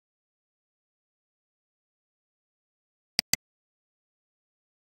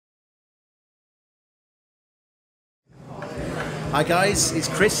Hi guys, it's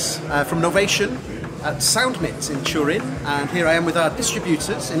Chris from Novation at Soundmit in Turin, and here I am with our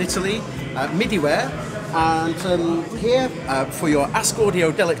distributors in Italy, Midiware, and here for your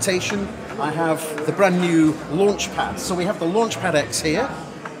Ask.Audio delectation I have the brand new Launchpad. So we have the Launchpad X here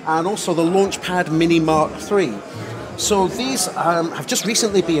and also the Launchpad Mini Mark III. So these have just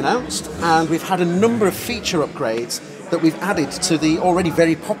recently been announced, and we've had a number of feature upgrades that we've added to the already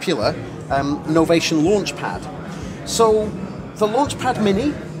very popular Novation Launchpad. So the Launchpad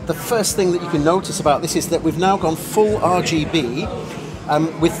Mini, the first thing that you can notice about this is that we've now gone full RGB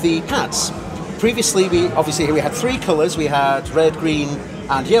with the pads. Previously, we had three colours. We had red, green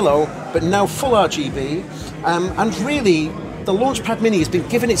and yellow, but now full RGB. And really, the Launchpad Mini has been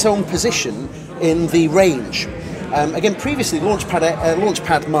given its own position in the range. Again, previously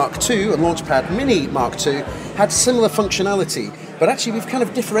Launchpad Mark II and Launchpad Mini Mark II had similar functionality, but actually we've kind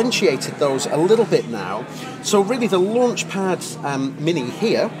of differentiated those a little bit now. So really the Launchpad Mini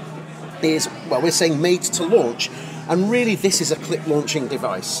here is, well, we're saying made to launch, and really this is a clip launching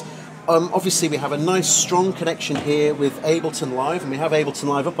device. Obviously we have a nice strong connection here with Ableton Live, and we have Ableton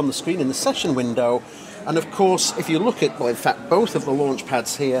Live up on the screen in the session window. And of course, if you look at, well, in fact, both of the launch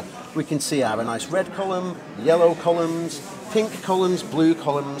pads here, we can see I have a nice red column, yellow columns, pink columns, blue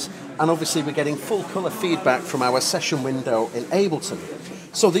columns, and obviously we're getting full colour feedback from our session window in Ableton.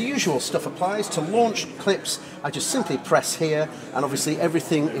 So the usual stuff applies. To launch clips, I just simply press here, and obviously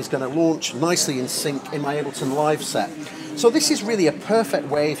everything is going to launch nicely in sync in my Ableton Live set. So this is really a perfect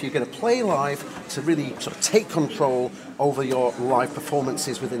way if you're going to play live to really sort of take control over your live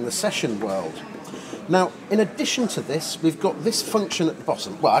performances within the session world. Now, in addition to this, we've got this function at the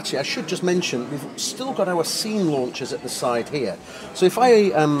bottom. Well, actually, I should just mention, we've still got our scene launchers at the side here. So if I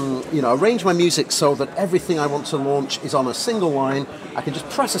arrange my music so that everything I want to launch is on a single line, I can just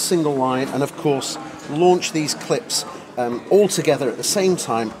press a single line and, of course, launch these clips all together at the same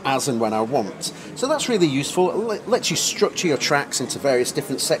time as and when I want. So that's really useful. It lets you structure your tracks into various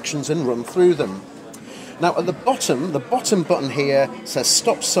different sections and run through them. Now at the bottom button here says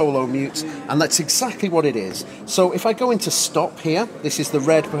Stop Solo Mute, and that's exactly what it is. So if I go into Stop here, this is the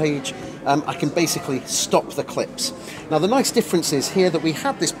red page, I can basically stop the clips. Now the nice difference is here that we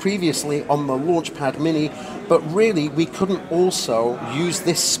had this previously on the Launchpad Mini, but really we couldn't also use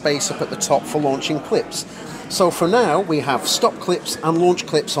this space up at the top for launching clips. So for now we have Stop Clips and Launch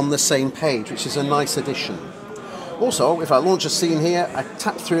Clips on the same page, which is a nice addition. Also, if I launch a scene here, I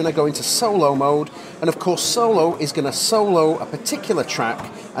tap through and I go into solo mode, and of course solo is going to solo a particular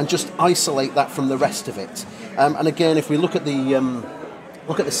track and just isolate that from the rest of it. And again, if we look at the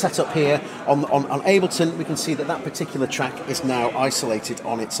setup here on Ableton, we can see that that particular track is now isolated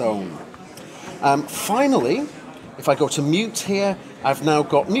on its own. Finally, if I go to mute here, I've now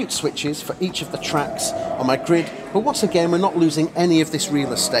got mute switches for each of the tracks on my grid, but once again we're not losing any of this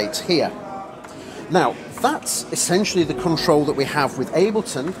real estate here. Now, that's essentially the control that we have with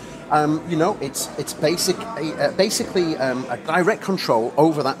Ableton. It's basically a direct control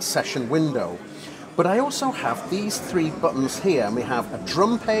over that session window. But I also have these three buttons here, and we have a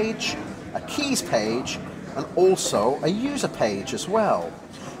drum page, a keys page, and also a user page as well.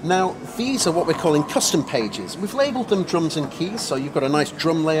 Now, these are what we're calling custom pages. We've labeled them drums and keys, so you've got a nice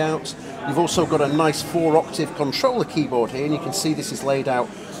drum layout. You've also got a nice 4-octave controller keyboard here, and you can see this is laid out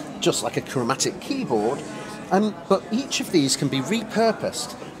just like a chromatic keyboard, but each of these can be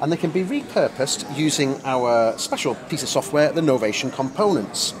repurposed, and they can be repurposed using our special piece of software, the Novation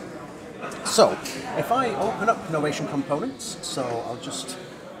Components. So, if I open up Novation Components, so I'll just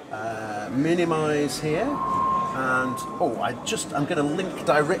minimize here, and I'm going to link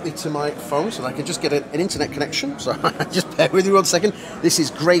directly to my phone so that I can just get an internet connection. So just bear with me 1 second. This is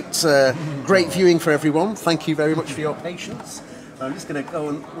great viewing for everyone. Thank you very much for your patience. I'm just going to go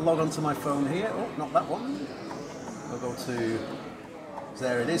and log onto my phone here. Oh, not that one. We'll go to,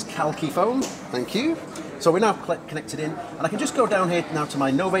 there it is, Calcutt phone. Thank you. So we're now connected in, and I can just go down here now to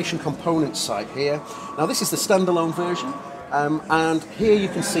my Novation Components site here. Now this is the standalone version, and here you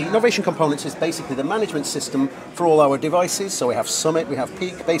can see Novation Components is basically the management system for all our devices. So we have Summit, we have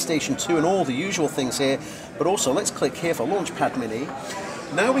Peak, Base Station 2, and all the usual things here. But also, let's click here for Launchpad Mini.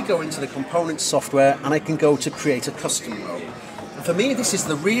 Now we go into the Components software, and I can go to create a custom mode. For me, this is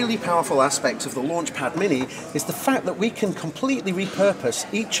the really powerful aspect of the Launchpad Mini, is the fact that we can completely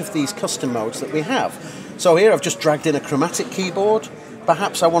repurpose each of these custom modes that we have. So here I've just dragged in a chromatic keyboard.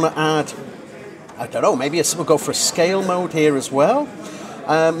 Perhaps I want to add, I don't know, maybe we'll go for a scale mode here as well.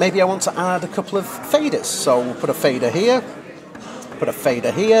 Maybe I want to add a couple of faders. So we'll put a fader here, put a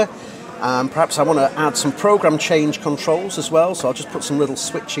fader here. Perhaps I want to add some program change controls as well. So I'll just put some little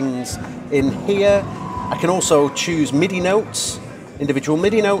switchings in here. I can also choose MIDI notes, individual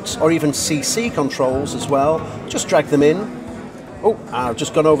MIDI notes, or even CC controls as well. Just drag them in. Oh, I've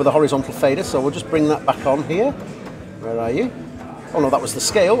just gone over the horizontal fader, so we'll just bring that back on here. Where are you? Oh no, that was the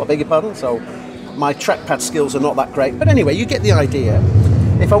scale, I beg your pardon. So my trackpad skills are not that great. But anyway, you get the idea.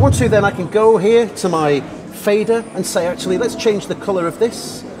 If I want to, then I can go here to my fader and say, actually, let's change the color of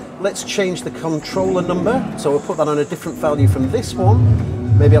this. Let's change the controller number. So we'll put that on a different value from this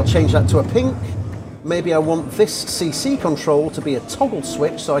one. Maybe I'll change that to a pink. Maybe I want this CC control to be a toggle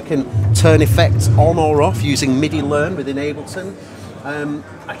switch so I can turn effects on or off using MIDI Learn within Ableton.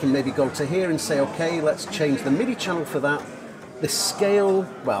 I can maybe go to here and say, okay, let's change the MIDI channel for that. This scale,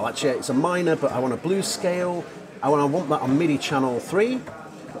 well, actually it's a minor, but I want a blues scale. I want that on MIDI channel 3.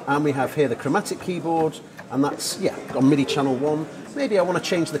 And we have here the chromatic keyboard, and that's, yeah, on MIDI channel 1. Maybe I want to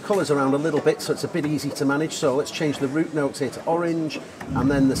change the colours around a little bit so it's a bit easy to manage. So let's change the root notes here to orange,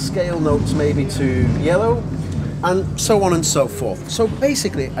 and then the scale notes maybe to yellow, and so on and so forth. So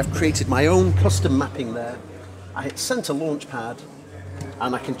basically I've created my own custom mapping there. I hit Center Launchpad,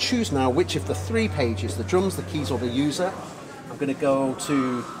 and I can choose now which of the 3 pages, the drums, the keys, or the user. I'm going to go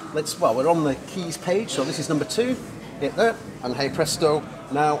to, we're on the keys page, so this is number 2. Hit that, and hey presto,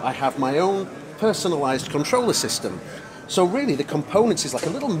 now I have my own personalized controller system. So really the components is like a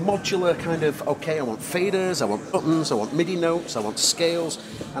little modular kind of, okay, I want faders, I want buttons, I want MIDI notes, I want scales,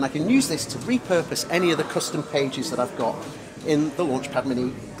 and I can use this to repurpose any of the custom pages that I've got in the Launchpad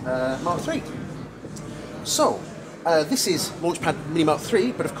Mini Mark III. So this is Launchpad Mini Mark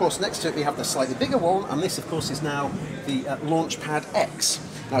III, but of course next to it we have the slightly bigger one, and this of course is now the Launchpad X.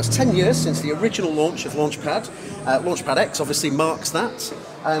 Now it's 10 years since the original launch of Launchpad. Launchpad X obviously marks that.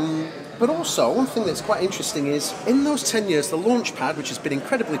 But also, one thing that's quite interesting is, in those 10 years, the Launchpad, which has been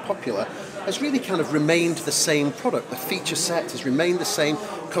incredibly popular, has really kind of remained the same product. The feature set has remained the same.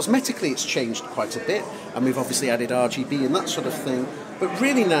 Cosmetically, it's changed quite a bit, and we've obviously added RGB and that sort of thing. But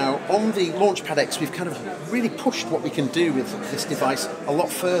really now, on the Launchpad X, we've kind of really pushed what we can do with this device a lot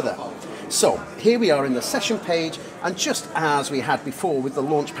further. So, here we are in the session page, and just as we had before with the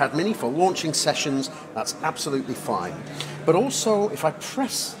Launchpad Mini for launching sessions, that's absolutely fine. But also, if I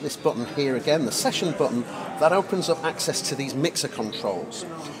press this button here again, the session button, that opens up access to these mixer controls.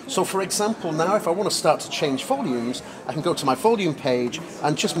 So for example, now if I want to start to change volumes, I can go to my volume page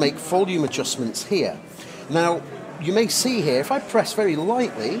and just make volume adjustments here. Now, you may see here, if I press very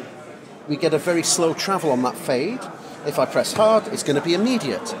lightly, we get a very slow travel on that fade. If I press hard, it's going to be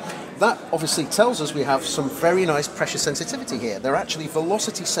immediate. That obviously tells us we have some very nice pressure sensitivity here. They're actually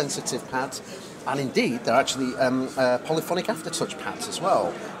velocity sensitive pads, and indeed they're actually polyphonic aftertouch pads as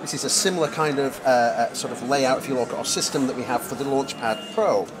well. This is a similar kind of sort of layout, if you look, or system that we have for the Launchpad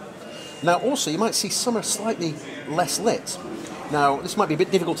Pro. Now also you might see some are slightly less lit. Now this might be a bit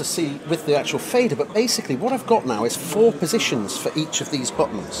difficult to see with the actual fader, but basically what I've got now is 4 positions for each of these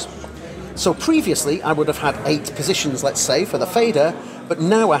buttons. So previously I would have had 8 positions, let's say, for the fader, but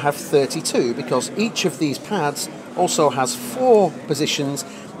now I have 32 because each of these pads also has 4 positions,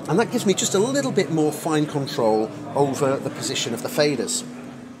 and that gives me just a little bit more fine control over the position of the faders.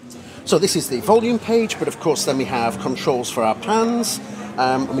 So this is the volume page, but of course then we have controls for our pans,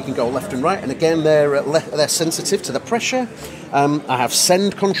 and we can go left and right, and again they're sensitive to the pressure. I have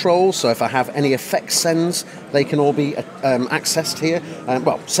send controls, so if I have any effect sends, they can all be accessed here.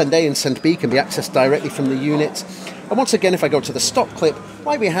 Well, send A and send B can be accessed directly from the unit. And once again, if I go to the stop clip,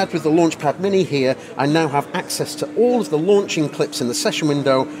 like we had with the Launchpad Mini here, I now have access to all of the launching clips in the session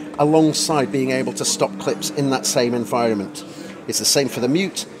window alongside being able to stop clips in that same environment. It's the same for the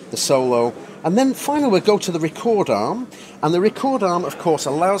mute, the solo, and then finally we'll go to the record arm, and the record arm of course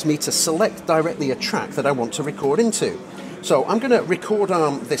allows me to select directly a track that I want to record into. So I'm going to record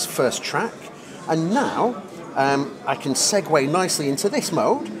arm this first track, and now I can segue nicely into this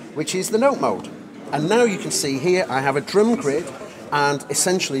mode, which is the note mode. And now you can see here I have a drum grid, and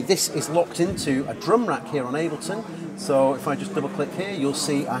essentially this is locked into a drum rack here on Ableton. So if I just double click here, you'll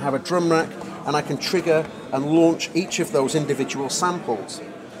see I have a drum rack, and I can trigger and launch each of those individual samples.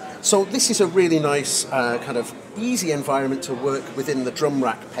 So this is a really nice kind of easy environment to work within the drum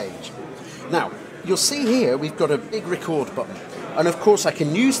rack page. Now, you'll see here we've got a big record button, and of course I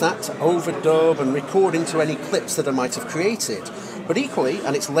can use that to overdub and record into any clips that I might have created. But equally,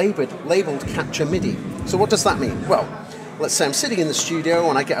 and it's labelled Capture MIDI. So what does that mean? Well, let's say I'm sitting in the studio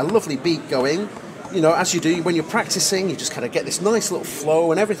and I get a lovely beat going. You know, as you do when you're practicing, you just kind of get this nice little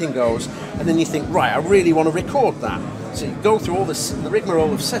flow and everything goes, and then you think, right, I really want to record that. So you go through all this, the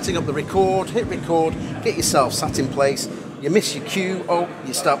rigmarole of setting up the record, hit record, get yourself sat in place, you miss your cue, oh,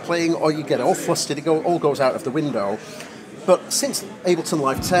 you start playing, or you get all flustered, it all goes out of the window. But since Ableton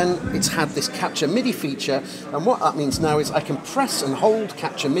Live 10, it's had this Capture MIDI feature, and what that means now is I can press and hold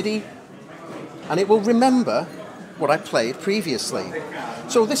Capture MIDI, and it will remember what I played previously.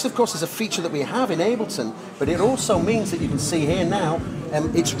 So this, of course, is a feature that we have in Ableton, but it also means that you can see here now,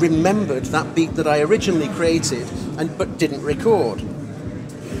 it's remembered that beat that I originally created but didn't record.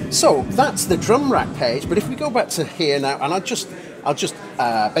 So that's the drum rack page, but if we go back to here now, and I'll just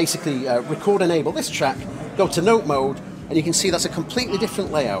basically record enable this track, go to note mode, and you can see that's a completely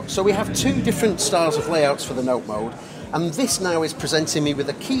different layout. So we have two different styles of layouts for the note mode, and this now is presenting me with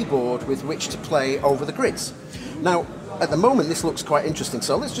a keyboard with which to play over the grids. Now, at the moment this looks quite interesting,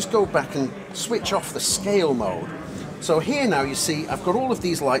 so let's just go back and switch off the scale mode. So here now you see I've got all of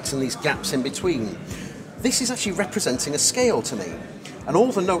these lights and these gaps in between. This is actually representing a scale to me, and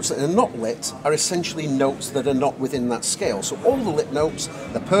all the notes that are not lit are essentially notes that are not within that scale. So all the lit notes,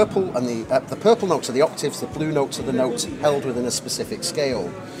 the purple and the purple notes are the octaves, the blue notes are the notes held within a specific scale.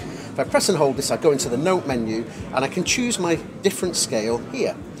 If I press and hold this, I go into the note menu and I can choose my different scale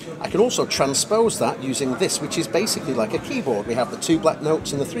here. I can also transpose that using this, which is basically like a keyboard. We have the 2 black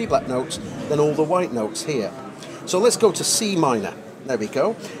notes and the 3 black notes, then all the white notes here. So let's go to C minor. There we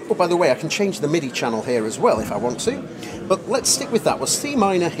go. Oh, by the way, I can change the MIDI channel here as well if I want to. But let's stick with that. We'll C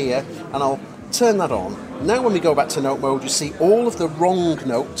minor here, and I'll turn that on. Now when we go back to note mode, you see all of the wrong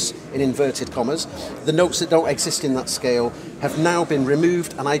notes, in inverted commas, the notes that don't exist in that scale, have now been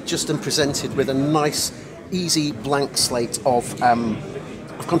removed, and I just am presented with a nice, easy blank slate of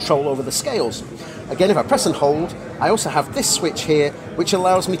control over the scales. Again, if I press and hold, I also have this switch here, which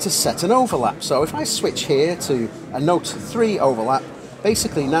allows me to set an overlap. So if I switch here to a note 3 overlap,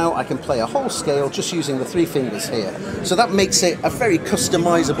 basically now I can play a whole scale just using the 3 fingers here. So that makes it a very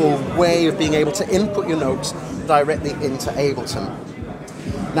customizable way of being able to input your notes directly into Ableton.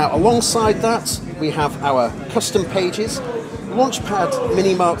 Now, alongside that, we have our custom pages. Launchpad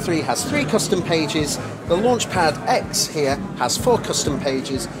Mini Mark III has 3 custom pages. The Launchpad X here has 4 custom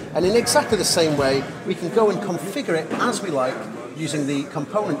pages, and in exactly the same way, we can go and configure it as we like using the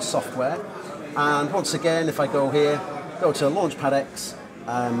component software. And once again, if I go here, go to Launchpad X,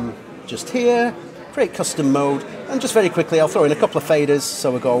 just here, create custom mode, and just very quickly I'll throw in a couple of faders.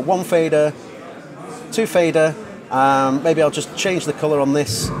 So we'll go 1 fader, 2 fader, maybe I'll just change the color on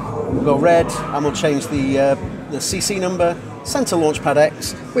this. We'll go red, and we'll change the CC number, send to Launchpad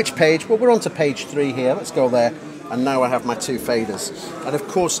X. Which page? Well, we're on to page 3 here, let's go there, and now I have my 2 faders. And of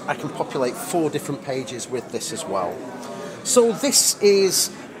course I can populate 4 different pages with this as well. So this is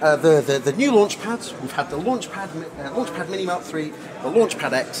the new Launchpads. We've had the Launchpad Mini Mark III, the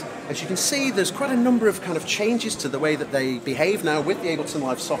Launchpad X. As you can see, there's quite a number of kind of changes to the way that they behave now with the Ableton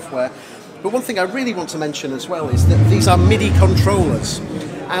Live software. But one thing I really want to mention as well is that these are MIDI controllers,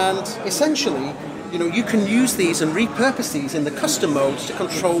 and essentially, you know, you can use these and repurpose these in the custom modes to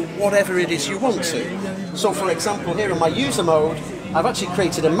control whatever it is you want to. So for example, here in my user mode, I've actually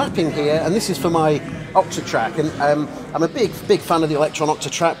created a mapping here, and this is for my Octatrack, and I'm a big fan of the Electron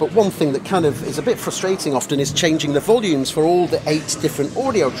Octatrack, but one thing that kind of is a bit frustrating often is changing the volumes for all the 8 different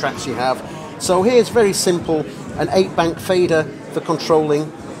audio tracks you have. So here's very simple, an 8-bank fader for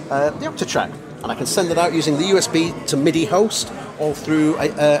controlling the Octatrack, and I can send it out using the USB to MIDI host or through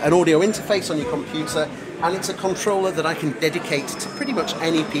an audio interface on your computer, and it's a controller that I can dedicate to pretty much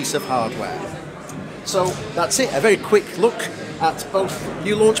any piece of hardware. So that's it, a very quick look at both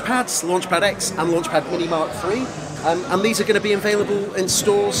new Launchpads, Launchpad X and Launchpad Mini Mark III, and these are going to be available in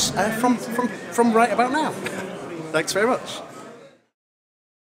stores from right about now. Thanks very much.